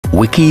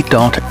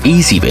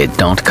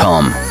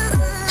wiki.ezvid.com.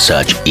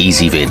 Search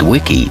Ezvid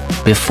Wiki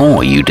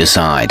before you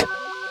decide.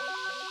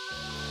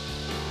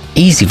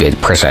 Ezvid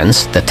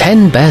presents the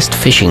 10 best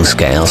fishing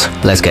scales.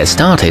 Let's get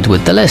started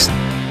with the list.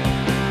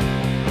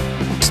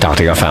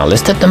 Starting off our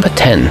list at number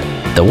 10.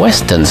 The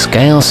Weston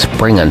scale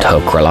spring and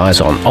hook relies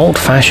on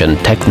old-fashioned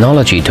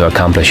technology to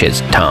accomplish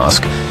its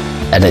task,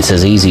 and it's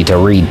as easy to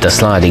read the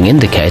sliding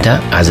indicator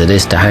as it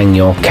is to hang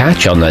your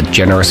catch on the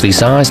generously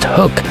sized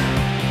hook.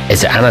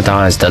 Its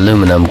anodized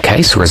aluminum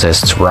case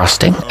resists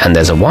rusting, and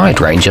there's a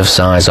wide range of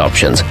size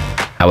options.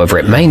 However,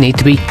 it may need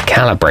to be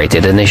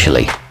calibrated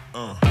initially.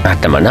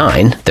 At number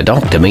 9, the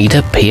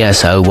Doctometer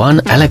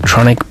PSO1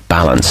 electronic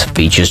balance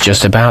features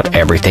just about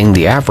everything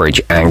the average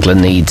angler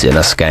needs in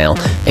a scale,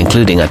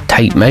 including a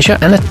tape measure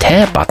and a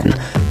tear button.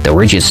 The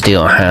rigid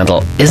steel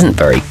handle isn't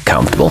very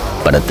comfortable,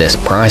 but at this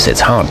price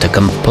it's hard to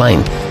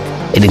complain.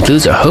 It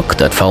includes a hook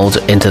that folds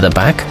into the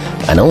back,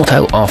 an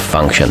auto-off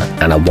function,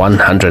 and a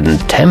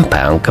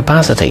 110-pound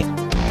capacity.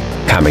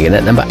 Coming in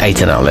at number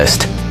 8 in our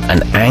list.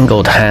 An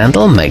angled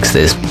handle makes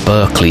this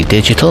Berkley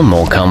digital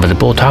more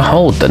comfortable to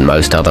hold than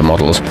most other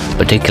models,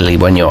 particularly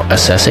when you're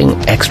assessing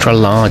extra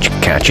large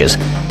catches.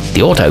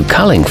 The auto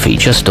culling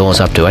feature stores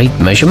up to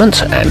 8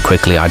 measurements and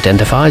quickly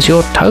identifies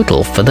your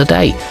total for the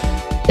day.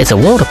 It's a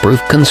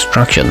waterproof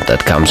construction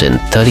that comes in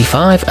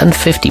 35 and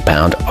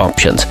 50-pound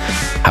options.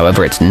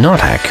 However, it's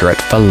not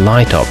accurate for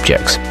light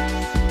objects.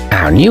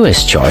 Our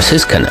newest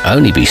choices can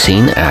only be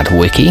seen at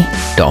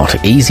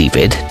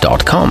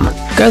wiki.ezvid.com.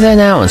 Go there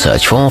now and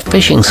search for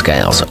fishing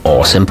scales,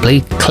 or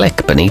simply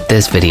click beneath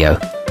this video.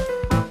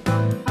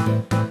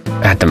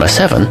 At number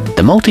 7,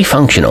 the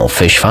multifunctional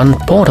fishfun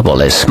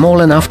portable is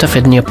small enough to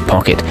fit in your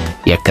pocket,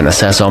 yet can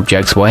assess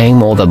objects weighing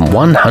more than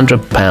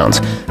 100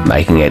 pounds,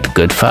 making it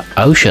good for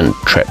ocean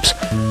trips.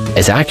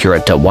 It's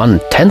accurate to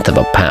 1/10 of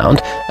a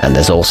pound, and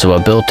there's also a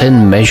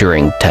built-in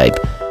measuring tape.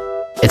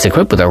 It's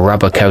equipped with a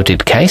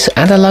rubber-coated case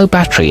and a low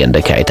battery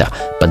indicator,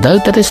 but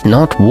note that it's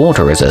not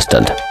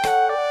water-resistant.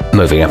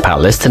 Moving up our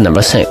list to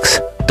number 6.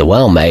 The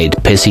well-made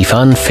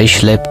piscifun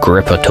fish lip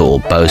gripper tool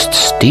boasts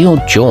steel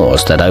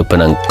jaws that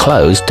open and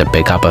close to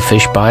pick up a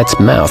fish by its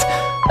mouth,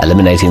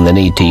 eliminating the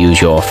need to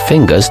use your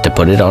fingers to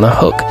put it on a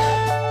hook.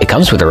 It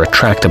comes with a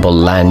retractable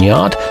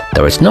lanyard,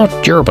 though it's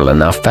not durable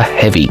enough for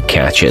heavy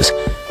catches.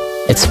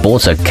 It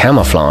sports a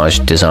camouflage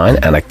design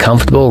and a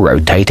comfortable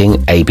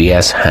rotating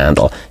ABS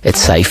handle. It's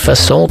safe for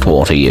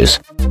saltwater use.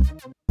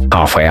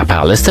 Halfway up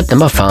our list at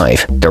number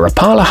 5, the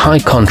Rapala High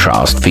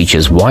Contrast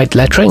features white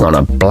lettering on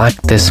a black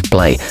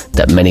display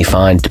that many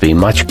find to be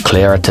much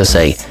clearer to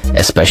see,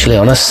 especially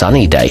on a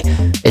sunny day.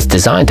 It's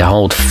designed to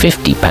hold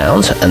 50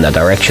 pounds, and the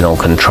directional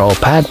control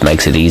pad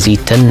makes it easy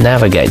to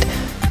navigate.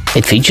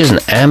 It features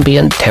an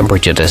ambient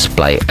temperature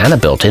display and a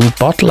built-in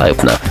bottle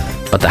opener,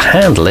 but the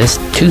handle is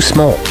too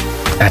small.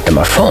 At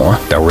number 4,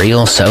 the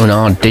Reel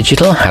Sonar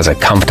Digital has a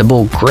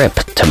comfortable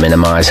grip to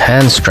minimize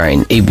hand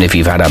strain even if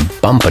you've had a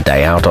bumper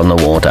day out on the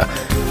water.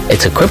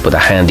 It's equipped with a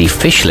handy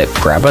fish lip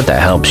grabber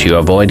that helps you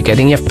avoid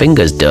getting your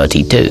fingers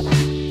dirty too.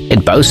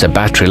 It boasts a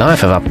battery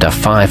life of up to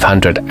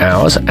 500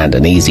 hours and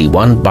an easy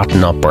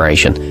one-button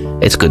operation.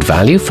 It's good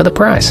value for the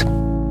price.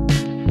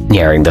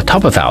 Nearing the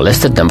top of our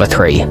list at number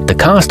 3, the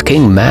Cast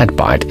King Mad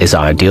Bite is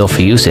ideal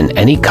for use in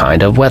any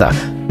kind of weather,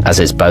 as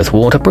it's both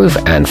waterproof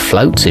and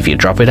floats if you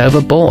drop it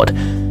overboard.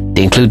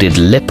 The included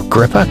lip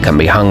gripper can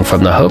be hung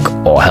from the hook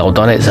or held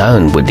on its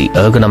own with the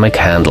ergonomic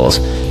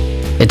handles.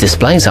 It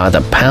displays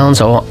either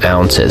pounds or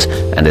ounces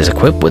and is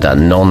equipped with a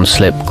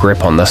non-slip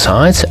grip on the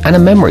sides and a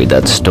memory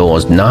that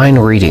stores 9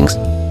 readings.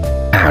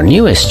 Our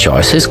newest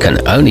choices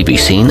can only be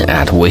seen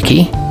at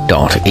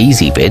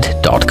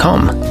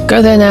wiki.ezvid.com.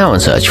 Go there now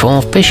and search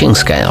for fishing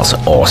scales,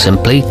 or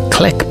simply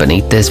click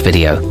beneath this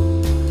video.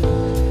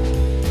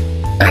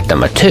 At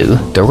number 2,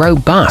 the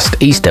robust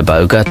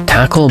Eastaboga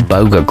tackle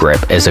boga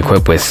grip is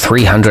equipped with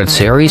 300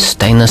 series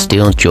stainless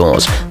steel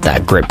jaws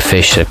that grip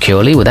fish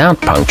securely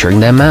without puncturing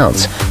their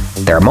mouths.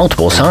 There are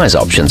multiple size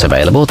options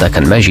available that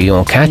can measure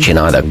your catch in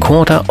either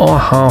quarter or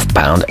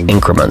half-pound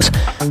increments.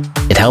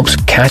 It helps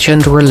catch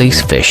and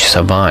release fish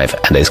survive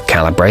and is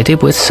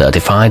calibrated with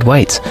certified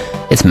weights.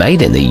 It's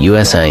made in the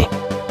USA.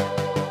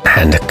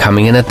 And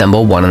coming in at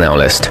number 1 on our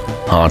list,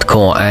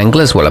 hardcore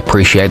anglers will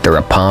appreciate the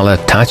Rapala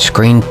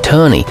touchscreen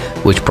tourney,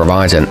 which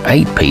provides an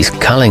 8-piece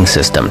culling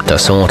system to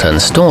sort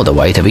and store the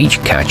weight of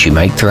each catch you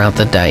make throughout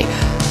the day.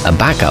 A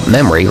backup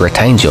memory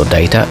retains your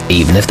data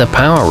even if the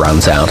power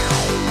runs out.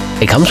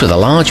 It comes with a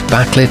large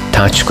backlit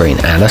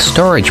touchscreen and a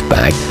storage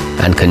bag,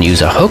 and can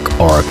use a hook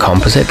or a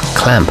composite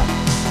clamp.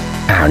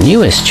 Our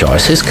newest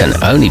choices can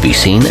only be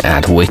seen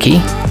at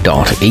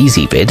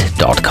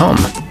wiki.ezvid.com.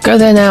 Go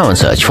there now and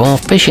search for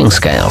fishing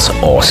scales,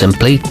 or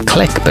simply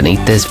click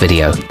beneath this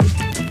video.